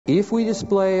If we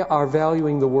display our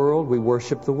valuing the world, we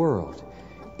worship the world.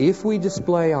 If we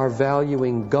display our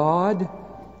valuing God,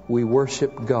 we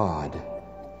worship God.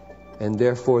 And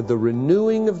therefore, the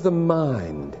renewing of the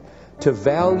mind to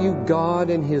value God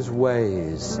and His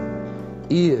ways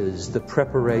is the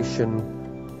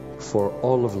preparation for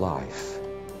all of life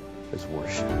as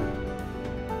worship.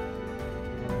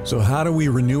 So how do we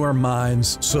renew our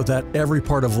minds so that every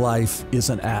part of life is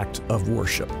an act of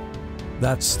worship?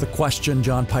 That's the question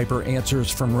John Piper answers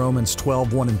from Romans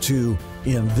 12:1 and 2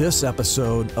 in this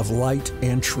episode of Light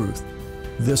and Truth.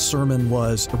 This sermon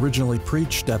was originally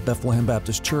preached at Bethlehem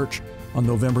Baptist Church on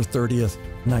November 30th,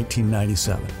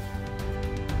 1997.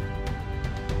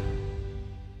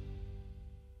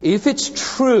 If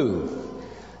it's true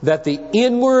that the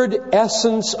inward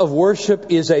essence of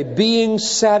worship is a being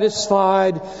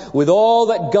satisfied with all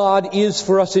that God is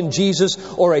for us in Jesus,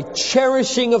 or a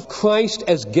cherishing of Christ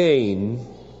as gain,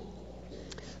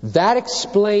 that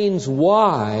explains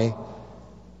why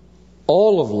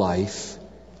all of life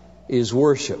is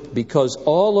worship. Because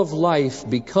all of life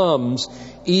becomes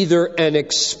either an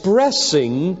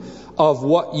expressing of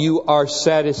what you are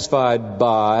satisfied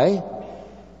by,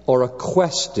 or a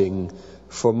questing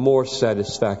for more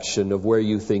satisfaction of where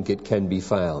you think it can be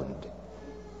found.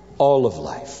 All of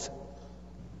life.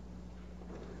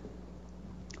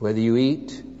 Whether you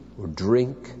eat or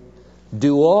drink,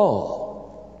 do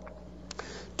all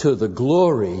to the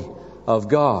glory of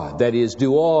God. That is,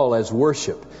 do all as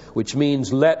worship, which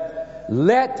means let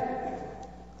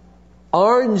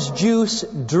orange juice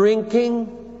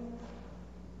drinking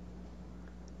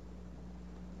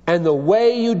and the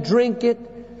way you drink it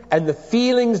and the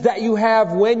feelings that you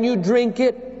have when you drink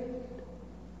it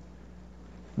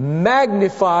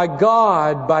magnify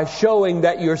God by showing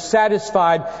that you're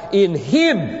satisfied in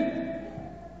Him,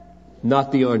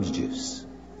 not the orange juice.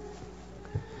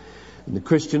 And the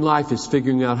Christian life is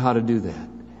figuring out how to do that.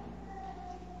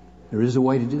 There is a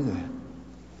way to do that.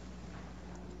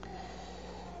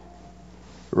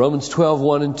 Romans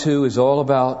 12:1 and 2 is all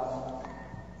about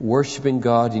worshiping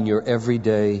God in your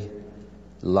everyday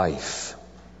life.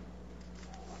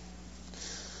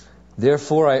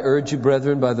 Therefore, I urge you,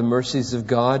 brethren, by the mercies of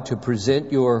God, to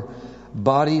present your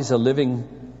bodies a living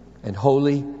and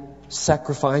holy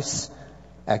sacrifice,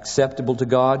 acceptable to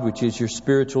God, which is your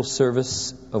spiritual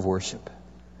service of worship.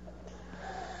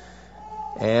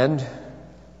 And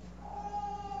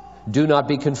do not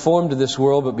be conformed to this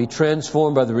world, but be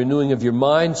transformed by the renewing of your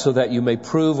mind, so that you may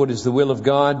prove what is the will of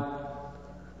God,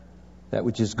 that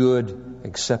which is good,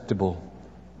 acceptable,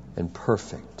 and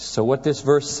perfect. So what this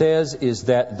verse says is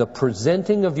that the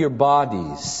presenting of your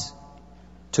bodies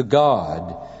to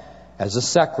God as a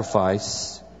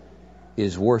sacrifice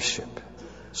is worship.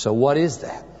 So what is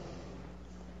that?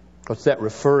 What's that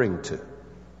referring to?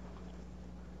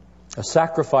 A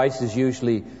sacrifice is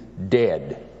usually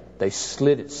dead. They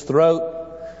slit its throat,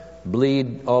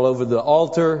 bleed all over the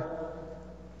altar.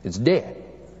 It's dead.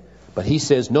 But he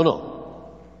says, no.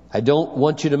 I don't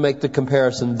want you to make the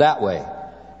comparison that way.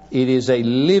 It is a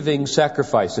living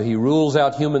sacrifice. So he rules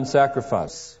out human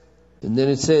sacrifice. And then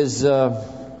it says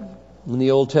in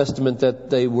the Old Testament that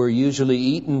they were usually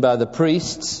eaten by the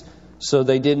priests, so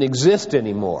they didn't exist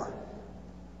anymore.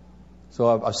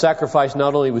 So a sacrifice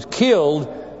not only was killed,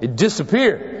 it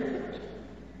disappeared.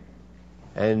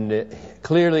 And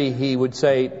clearly he would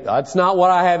say, that's not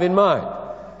what I have in mind.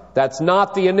 That's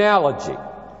not the analogy.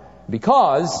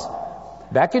 Because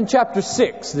back in chapter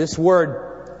 6, this word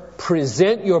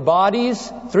present your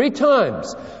bodies 3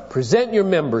 times. Present your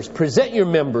members, present your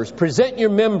members, present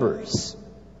your members.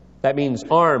 That means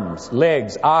arms,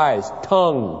 legs, eyes,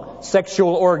 tongue,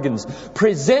 sexual organs.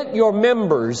 Present your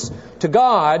members to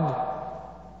God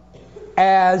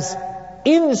as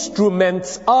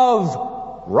instruments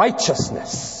of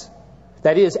righteousness.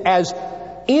 That is, as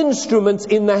instruments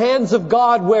in the hands of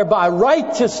God whereby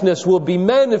righteousness will be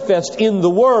manifest in the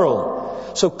world.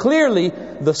 So clearly,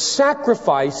 the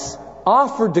sacrifice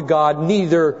offered to God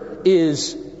neither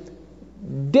is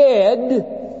dead,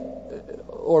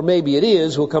 or maybe it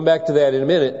is, we'll come back to that in a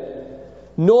minute,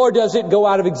 nor does it go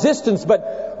out of existence,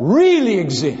 but really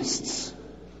exists,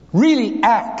 really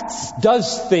acts,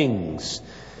 does things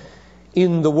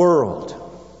in the world.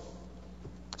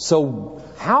 So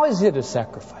how is it a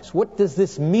sacrifice? What does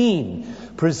this mean?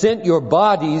 Present your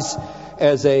bodies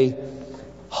as a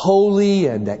holy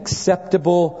and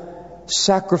acceptable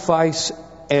sacrifice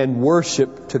and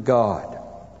worship to God.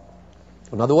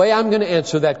 Now, the way I'm going to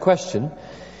answer that question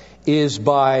is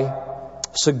by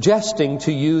suggesting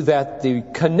to you that the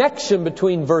connection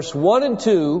between verse 1 and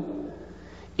 2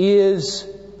 is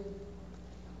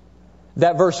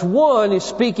that verse 1 is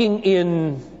speaking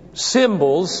in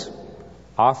symbols.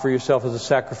 Offer yourself as a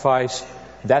sacrifice.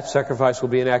 That sacrifice will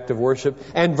be an act of worship.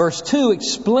 And verse 2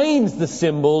 explains the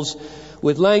symbols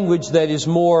with language that is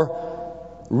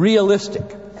more realistic.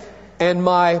 And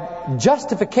my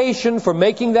justification for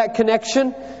making that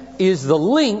connection is the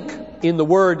link in the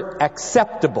word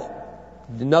acceptable.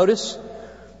 Notice?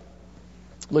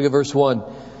 Look at verse 1.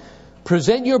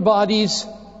 Present your bodies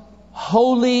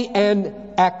holy and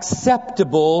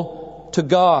acceptable to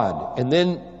God. And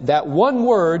then that one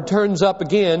word turns up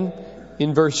again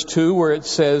in verse 2 where it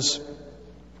says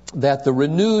that the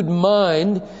renewed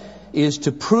mind is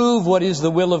to prove what is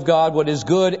the will of God, what is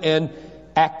good and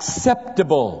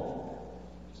acceptable.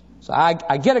 So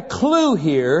I get a clue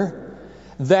here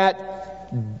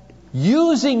that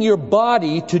using your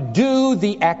body to do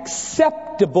the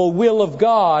acceptable will of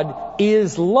God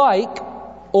is like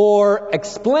or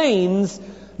explains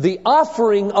the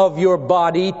offering of your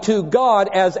body to God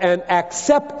as an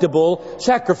acceptable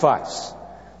sacrifice.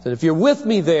 So if you're with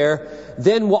me there,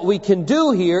 then what we can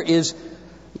do here is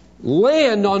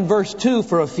land on verse 2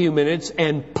 for a few minutes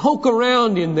and poke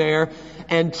around in there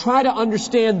and try to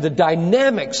understand the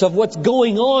dynamics of what's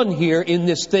going on here in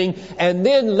this thing, and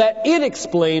then let it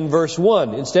explain verse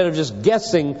 1 instead of just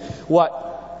guessing what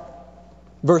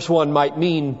verse 1 might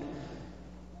mean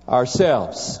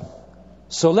ourselves.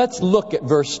 So let's look at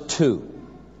verse 2.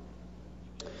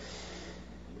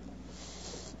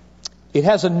 It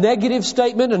has a negative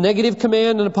statement, a negative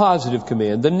command, and a positive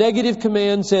command. The negative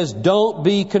command says, don't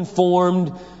be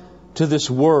conformed to this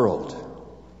world.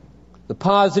 The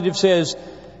positive says,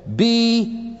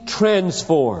 be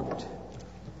transformed.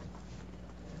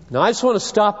 Now I just want to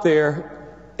stop there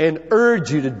and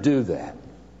urge you to do that.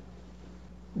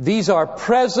 These are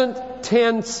present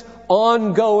tense,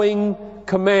 ongoing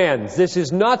commands. This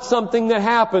is not something that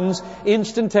happens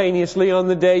instantaneously on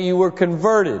the day you were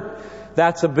converted.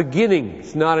 That's a beginning.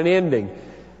 It's not an ending.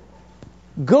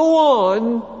 Go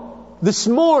on this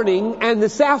morning and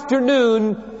this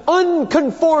afternoon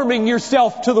unconforming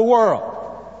yourself to the world.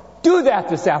 Do that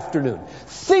this afternoon.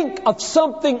 Think of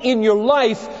something in your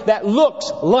life that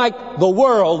looks like the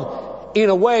world in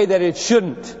a way that it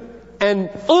shouldn't. And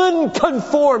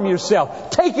unconform yourself.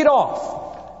 Take it off.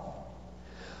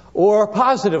 Or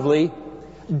positively,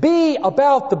 be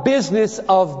about the business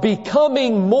of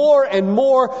becoming more and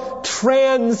more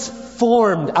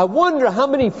transformed. I wonder how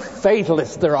many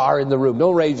fatalists there are in the room.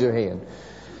 Don't raise your hand.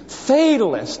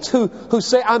 Fatalists who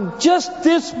say, I'm just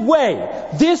this way.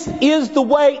 This is the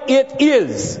way it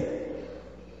is.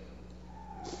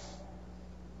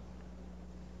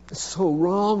 It's so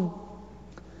wrong.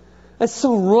 That's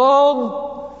so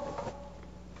wrong.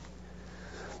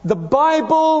 The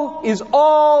Bible is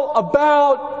all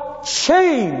about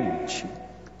change.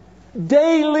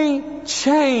 Daily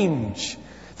change.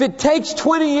 If it takes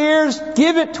 20 years,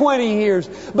 give it 20 years.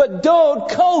 But don't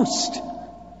coast.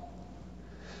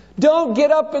 Don't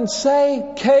get up and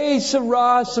say, Que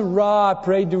sera, sera, I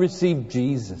prayed to receive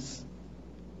Jesus.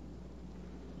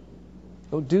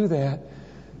 Don't do that.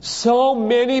 So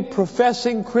many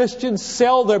professing Christians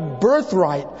sell their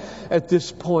birthright at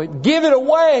this point. Give it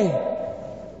away.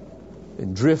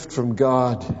 And drift from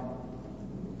God.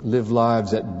 Live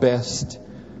lives at best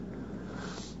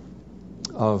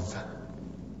of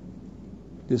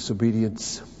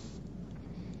disobedience.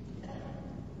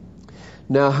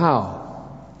 Now how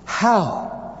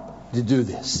to do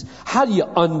this? How do you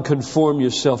unconform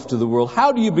yourself to the world?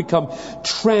 How do you become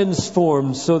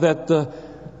transformed so that the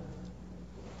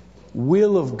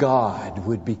will of God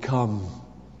would become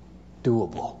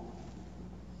doable?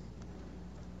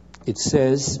 It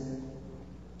says,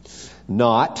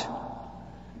 not,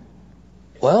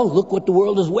 well, look what the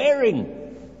world is wearing.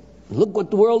 Look what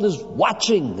the world is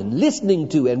watching and listening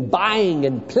to and buying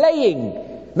and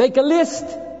playing. Make a list.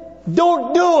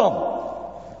 Don't do them.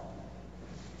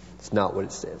 It's not what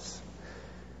it says.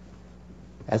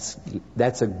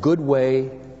 That's a good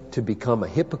way to become a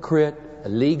hypocrite, a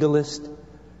legalist,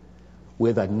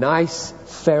 with a nice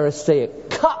Pharisaic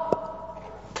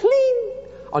cup, clean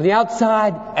on the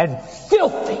outside and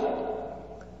filthy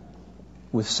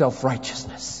with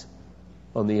self-righteousness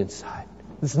on the inside.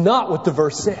 It's not what the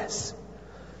verse says.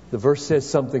 The verse says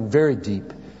something very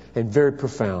deep and very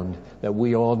profound that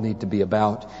we all need to be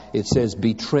about. It says,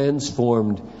 be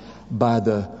transformed by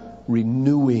the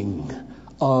renewing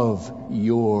of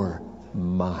your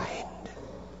mind.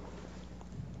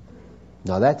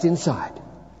 Now that's inside.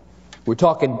 We're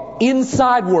talking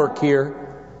inside work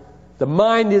here. The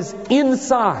mind is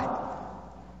inside.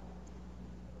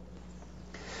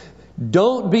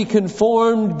 Don't be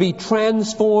conformed, be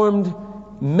transformed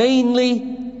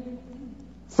mainly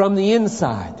from the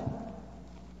inside.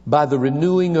 by the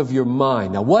renewing of your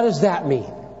mind. Now, what does that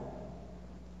mean?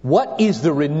 What is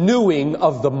the renewing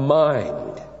of the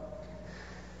mind?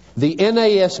 The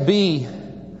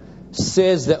NASB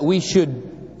says that we should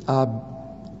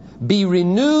be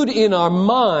renewed in our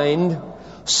mind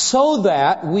so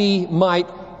that we might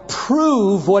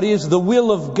prove what is the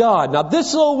will of God. Now,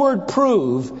 this little word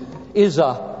prove is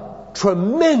a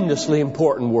tremendously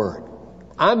important word.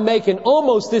 I'm making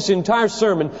almost this entire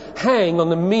sermon hang on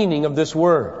the meaning of this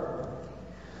word.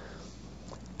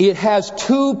 It has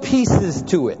two pieces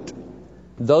to it.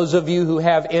 Those of you who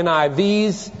have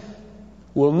NIVs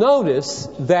will notice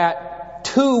that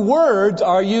two words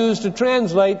are used to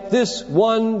translate this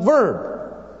one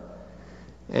verb.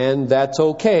 And that's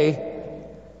okay,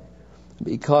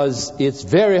 because it's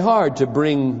very hard to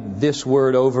bring this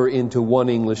word over into one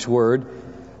English word.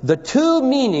 The two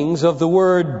meanings of the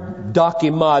word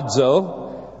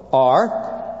dokimazo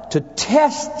are to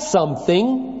test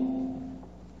something,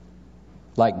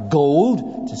 like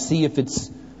gold, to see if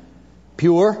it's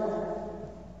pure.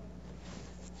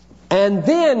 And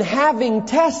then, having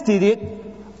tested it,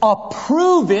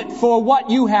 approve it for what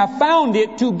you have found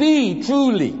it to be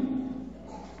truly.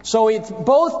 So it's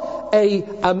both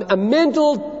a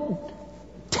mental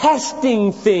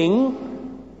testing thing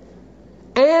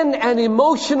and an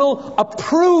emotional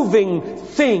approving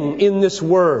thing in this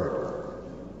word.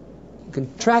 You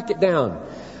can track it down,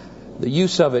 the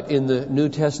use of it in the New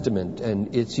Testament,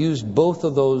 and it's used both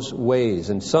of those ways.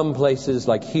 In some places,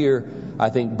 like here, I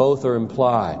think both are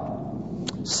implied.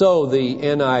 So the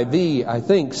NIV, I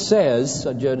think, says,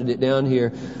 I jotted it down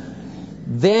here,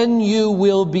 then you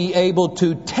will be able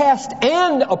to test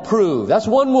and approve. That's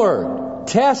one word.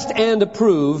 Test and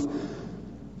approve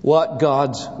what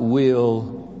God's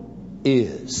will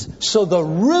is. So the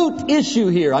root issue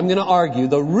here, I'm going to argue,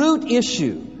 the root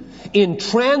issue in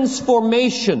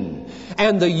transformation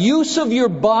and the use of your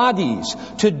bodies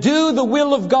to do the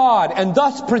will of God and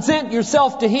thus present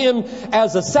yourself to Him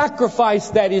as a sacrifice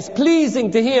that is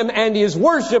pleasing to Him and is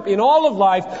worship in all of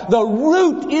life, the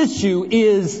root issue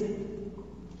is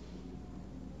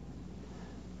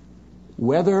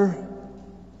whether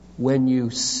when you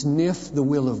sniff the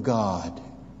will of God,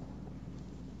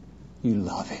 you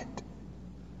love it.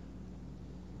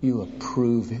 You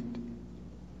approve it.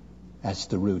 That's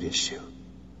the root issue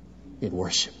in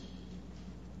worship.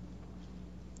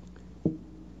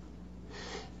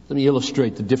 Let me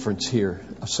illustrate the difference here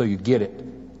so you get it.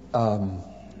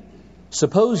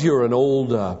 Suppose you're an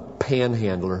old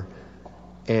panhandler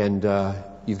and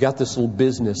you've got this little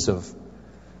business of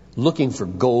looking for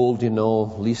gold,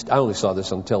 at least I only saw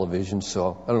this on television,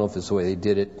 so I don't know if it's the way they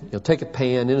did it. You'll take a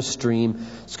pan in a stream,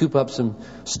 scoop up some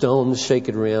stones, shake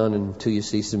it around until you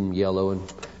see some yellow,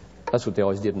 and that's what they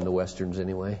always did in the Westerns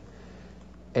anyway.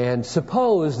 And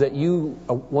suppose that you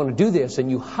want to do this and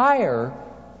you hire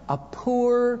a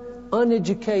poor,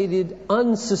 uneducated,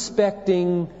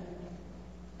 unsuspecting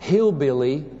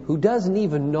hillbilly who doesn't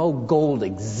even know gold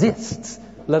exists,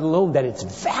 let alone that it's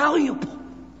valuable.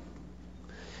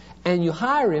 And you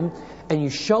hire him and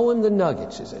you show him the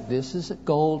nuggets. You say, this is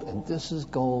gold, and this is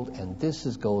gold, and this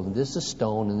is gold, and this is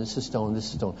stone, and this is stone, and this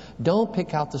is stone. Don't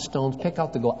pick out the stones, pick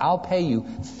out the gold. I'll pay you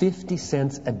 50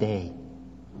 cents a day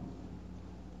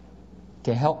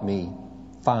to help me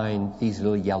find these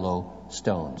little yellow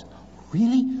stones.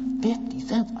 Really? 50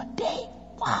 cents a day?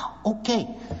 Wow, okay.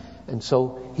 And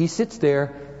so he sits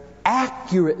there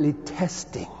accurately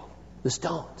testing the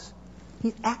stones.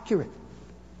 He's accurate.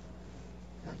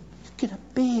 Get a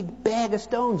big bag of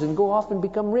stones and go off and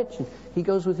become rich. And he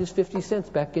goes with his 50 cents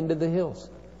back into the hills.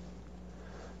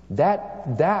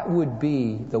 That would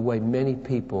be the way many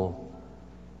people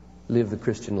live the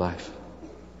Christian life.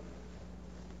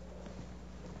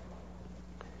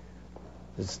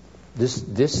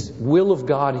 This will of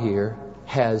God here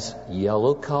has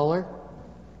yellow color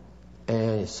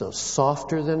and it's so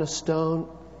softer than a stone.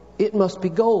 It must be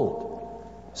gold.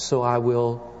 So I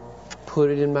will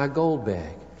put it in my gold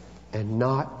bag and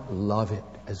not love it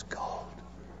as gold.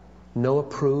 No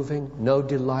approving, no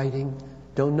delighting.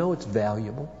 Don't know it's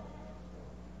valuable.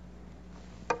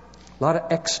 A lot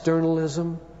of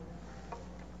externalism.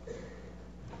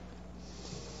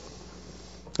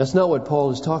 That's not what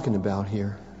Paul is talking about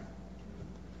here.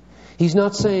 He's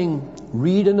not saying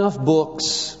read enough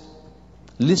books,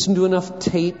 listen to enough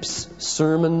tapes,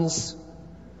 sermons,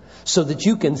 so that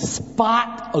you can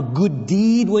spot a good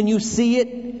deed when you see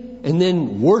it and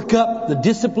then work up the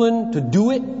discipline to do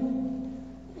it.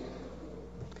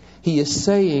 He is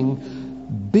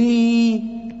saying,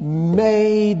 be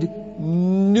made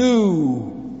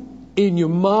new in your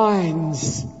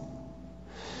minds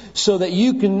so that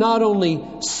you can not only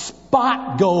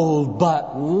spot gold,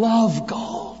 but love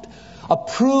gold.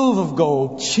 Approve of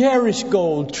gold, cherish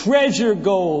gold, treasure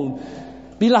gold.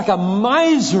 Be like a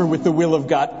miser with the will of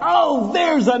God. Oh,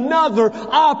 there's another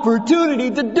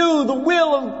opportunity to do the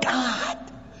will of God.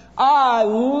 I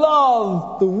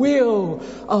love the will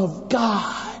of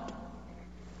God.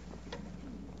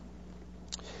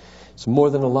 It's more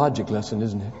than a logic lesson,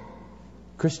 isn't it?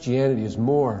 Christianity is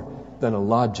more than a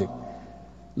logic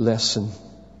lesson.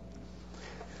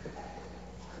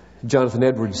 Jonathan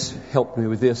Edwards helped me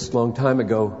with this a long time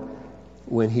ago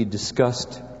when he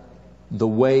discussed the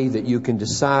way that you can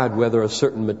decide whether a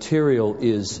certain material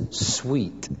is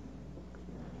sweet.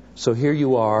 So here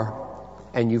you are,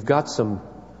 and you've got some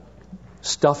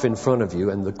stuff in front of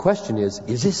you, and the question is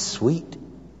this sweet?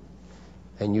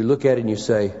 And you look at it and you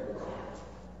say,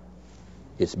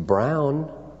 it's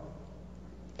brown,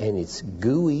 and it's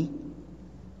gooey,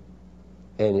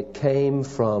 and it came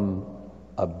from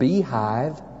a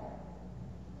beehive,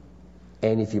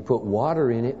 and if you put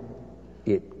water in it,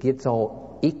 it gets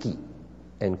all icky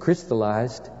and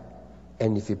crystallized,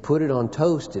 and if you put it on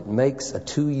toast, it makes a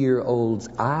 2-year-old's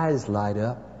eyes light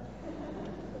up.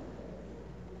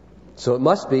 So it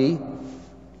must be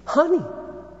honey.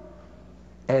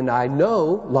 And I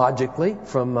know logically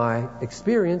from my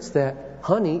experience that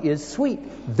honey is sweet.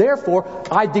 Therefore,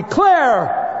 I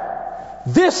declare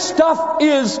this stuff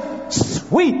is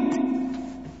sweet.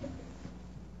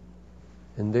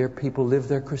 And there people live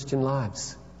their Christian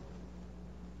lives.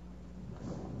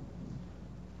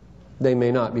 They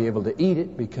may not be able to eat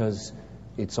it because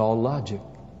it's all logic.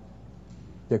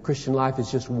 Their Christian life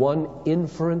is just one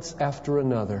inference after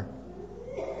another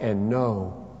and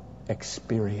no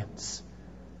experience.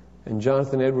 And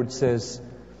Jonathan Edwards says,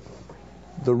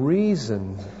 the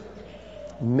reason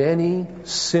many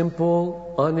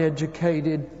simple,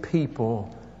 uneducated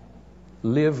people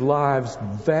live lives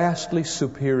vastly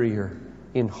superior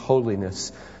in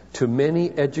holiness to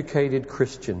many educated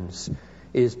Christians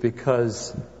is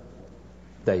because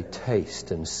they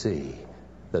taste and see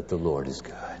that the Lord is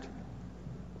good.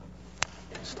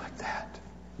 It's like that.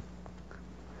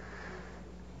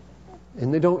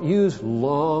 And they don't use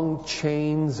long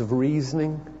chains of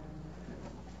reasoning.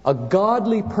 A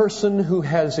godly person who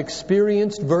has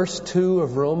experienced verse 2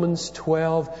 of Romans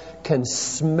 12 can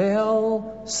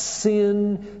smell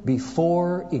sin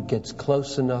before it gets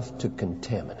close enough to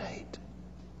contaminate.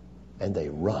 And they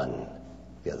run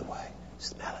the other way.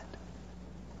 Smell it.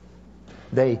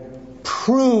 They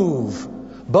prove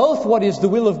both what is the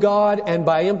will of God, and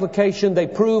by implication they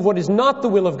prove what is not the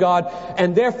will of God,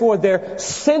 and therefore their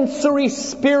sensory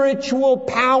spiritual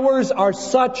powers are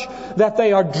such that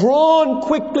they are drawn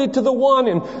quickly to the one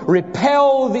and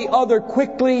repel the other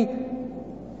quickly,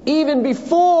 even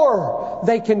before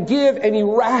they can give any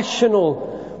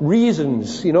rational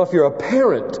reasons. You know, if you're a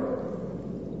parent,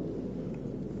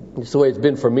 it's the way it's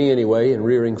been for me anyway, in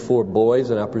rearing 4 boys,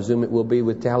 and I presume it will be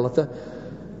with Talitha,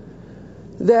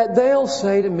 that they'll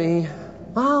say to me,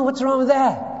 "Oh, what's wrong with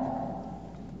that?"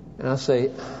 And I'll say,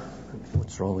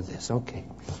 "What's wrong with this? Okay.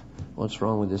 What's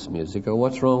wrong with this music? Or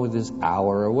what's wrong with this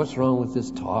hour? Or what's wrong with this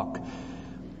talk?"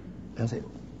 And I'll say,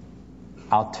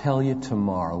 "I'll tell you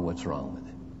tomorrow what's wrong with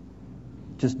it.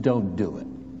 Just don't do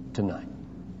it tonight."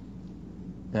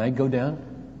 And I go down,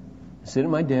 sit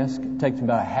at my desk. It takes me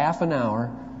about a half an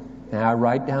hour, and I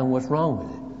write down what's wrong with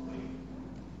it.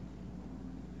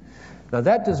 Now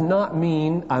that does not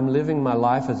mean I'm living my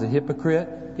life as a hypocrite.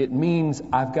 It means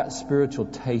I've got spiritual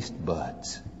taste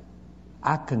buds.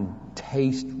 I can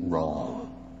taste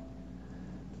wrong.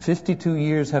 52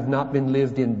 years have not been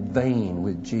lived in vain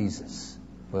with Jesus.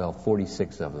 Well,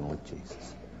 46 of them with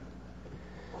Jesus.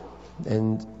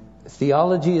 And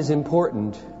theology is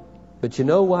important, but you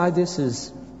know why this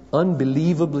is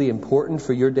unbelievably important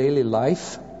for your daily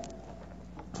life?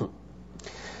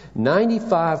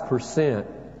 95%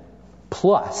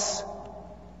 plus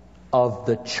of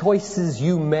the choices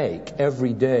you make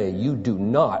every day, you do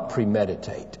not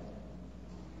premeditate.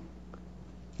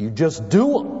 You just do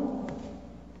them.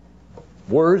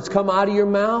 Words come out of your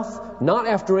mouth, not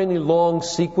after any long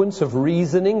sequence of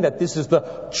reasoning that this is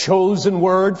the chosen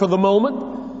word for the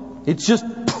moment. It's just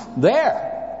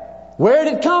there. Where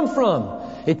did it come from?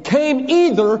 It came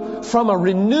either from a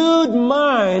renewed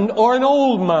mind or an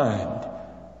old mind.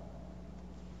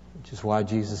 Which is why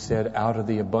Jesus said, out of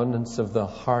the abundance of the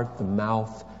heart, the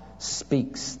mouth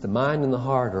speaks. The mind and the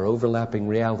heart are overlapping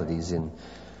realities in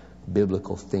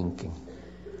biblical thinking.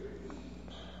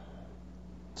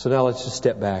 So now let's just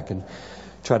step back and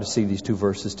try to see these 2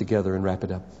 verses together and wrap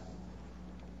it up.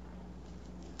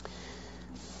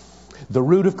 The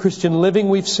root of Christian living,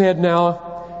 we've said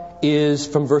now, is,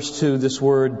 from verse 2, this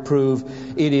word prove,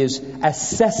 it is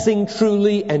assessing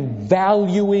truly and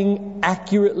valuing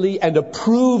accurately and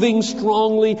approving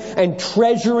strongly and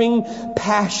treasuring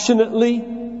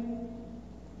passionately.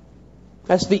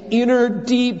 That's the inner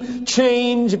deep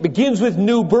change. It begins with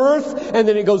new birth, and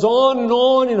then it goes on and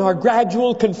on in our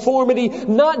gradual conformity,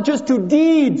 not just to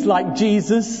deeds like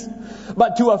Jesus,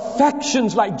 but to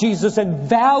affections like Jesus and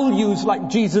values like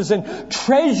Jesus and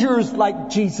treasures like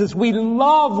Jesus. We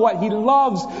love what He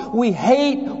loves. We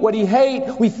hate what He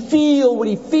hates. We feel what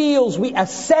He feels. We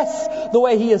assess the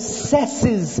way He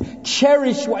assesses.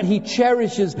 Cherish what He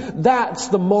cherishes. That's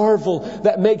the marvel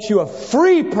that makes you a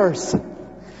free person.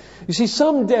 You see,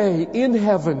 someday in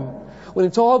heaven, when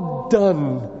it's all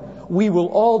done, we will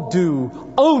all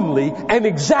do only and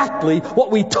exactly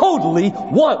what we totally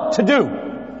want to do.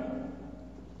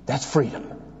 That's freedom.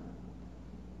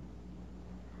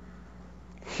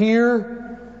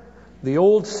 Here, the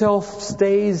old self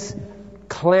stays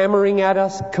clamoring at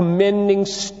us, commending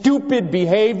stupid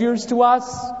behaviors to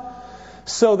us,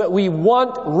 so that we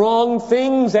want wrong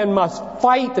things and must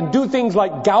fight and do things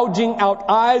like gouging out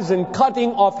eyes and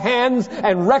cutting off hands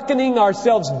and reckoning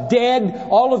ourselves dead.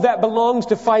 All of that belongs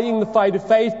to fighting the fight of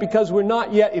faith, because we're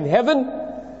not yet in heaven.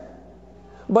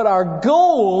 But our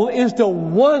goal is to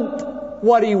want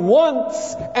what He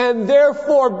wants and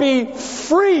therefore be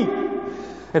free.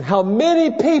 And how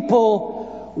many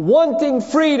people, wanting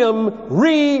freedom,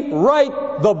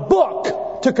 rewrite the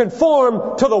book to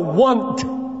conform to the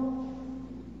want?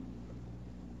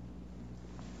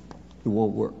 It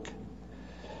won't work.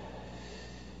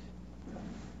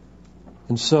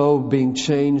 And so, being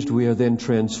changed, we are then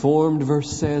transformed,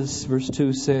 verse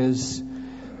 2 says,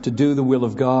 to do the will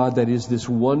of God. That is this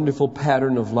wonderful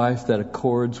pattern of life that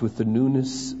accords with the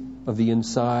newness of the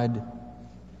inside.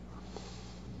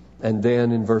 And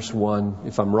then in verse 1,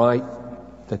 if I'm right,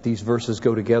 that these verses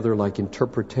go together like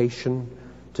interpretation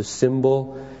to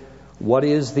symbol. What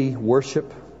is the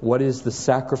worship? What is the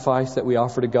sacrifice that we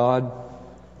offer to God?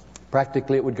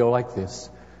 Practically, it would go like this.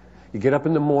 You get up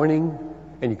in the morning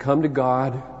and you come to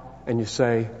God and you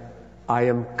say, I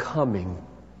am coming.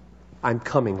 I'm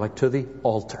coming, like to the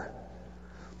altar.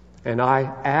 And I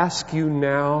ask you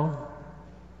now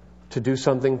to do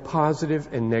something positive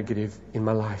and negative in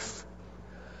my life.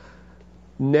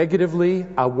 Negatively,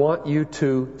 I want you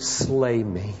to slay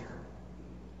me.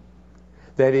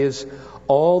 That is,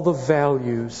 all the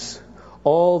values,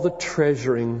 all the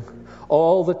treasuring,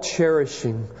 all the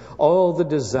cherishing, all the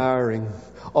desiring,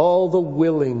 all the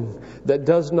willing that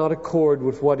does not accord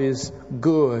with what is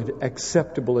good,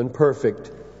 acceptable, and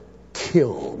perfect,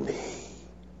 kill me.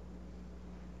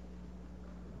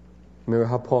 Remember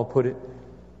how Paul put it?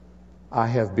 I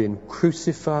have been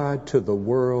crucified to the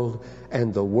world,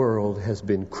 and the world has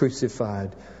been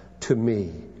crucified to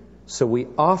me. So we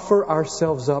offer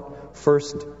ourselves up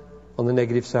first on the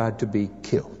negative side to be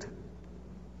killed.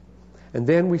 And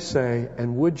then we say,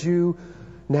 and would you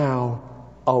now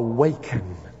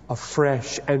awaken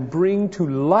afresh and bring to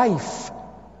life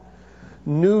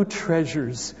new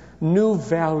treasures, new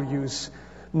values,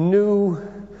 new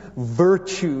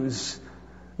virtues,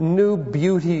 new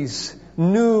beauties,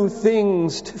 new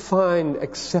things to find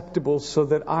acceptable, so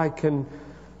that I can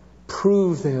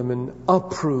prove them and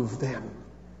approve them.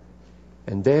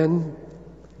 And then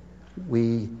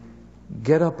we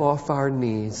get up off our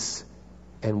knees,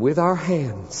 and with our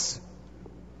hands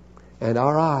and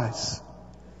our eyes,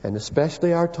 and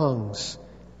especially our tongues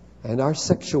and our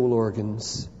sexual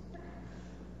organs,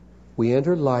 we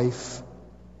enter life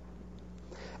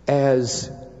as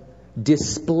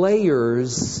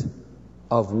displayers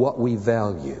of what we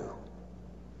value.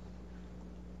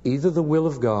 Either the will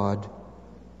of God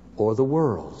or the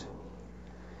world.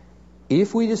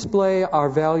 If we display our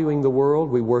valuing the world,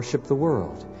 we worship the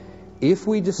world. If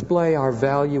we display our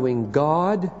valuing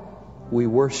God, we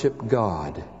worship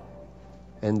God.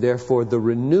 And therefore, the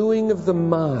renewing of the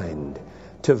mind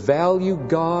to value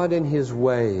God and His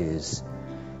ways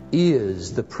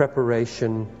is the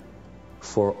preparation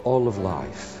for all of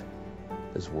life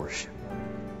as worship.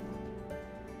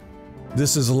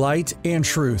 This is Light and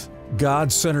Truth,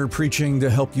 God-centered preaching to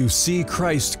help you see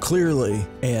Christ clearly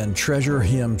and treasure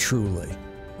Him truly.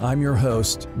 I'm your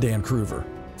host, Dan Kruver.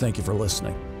 Thank you for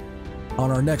listening. On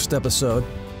our next episode,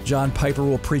 John Piper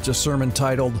will preach a sermon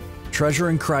titled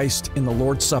Treasuring Christ in the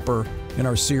Lord's Supper in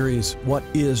our series, What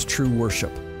is True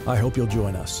Worship? I hope you'll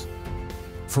join us.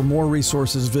 For more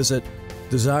resources, visit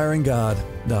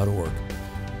desiringgod.org.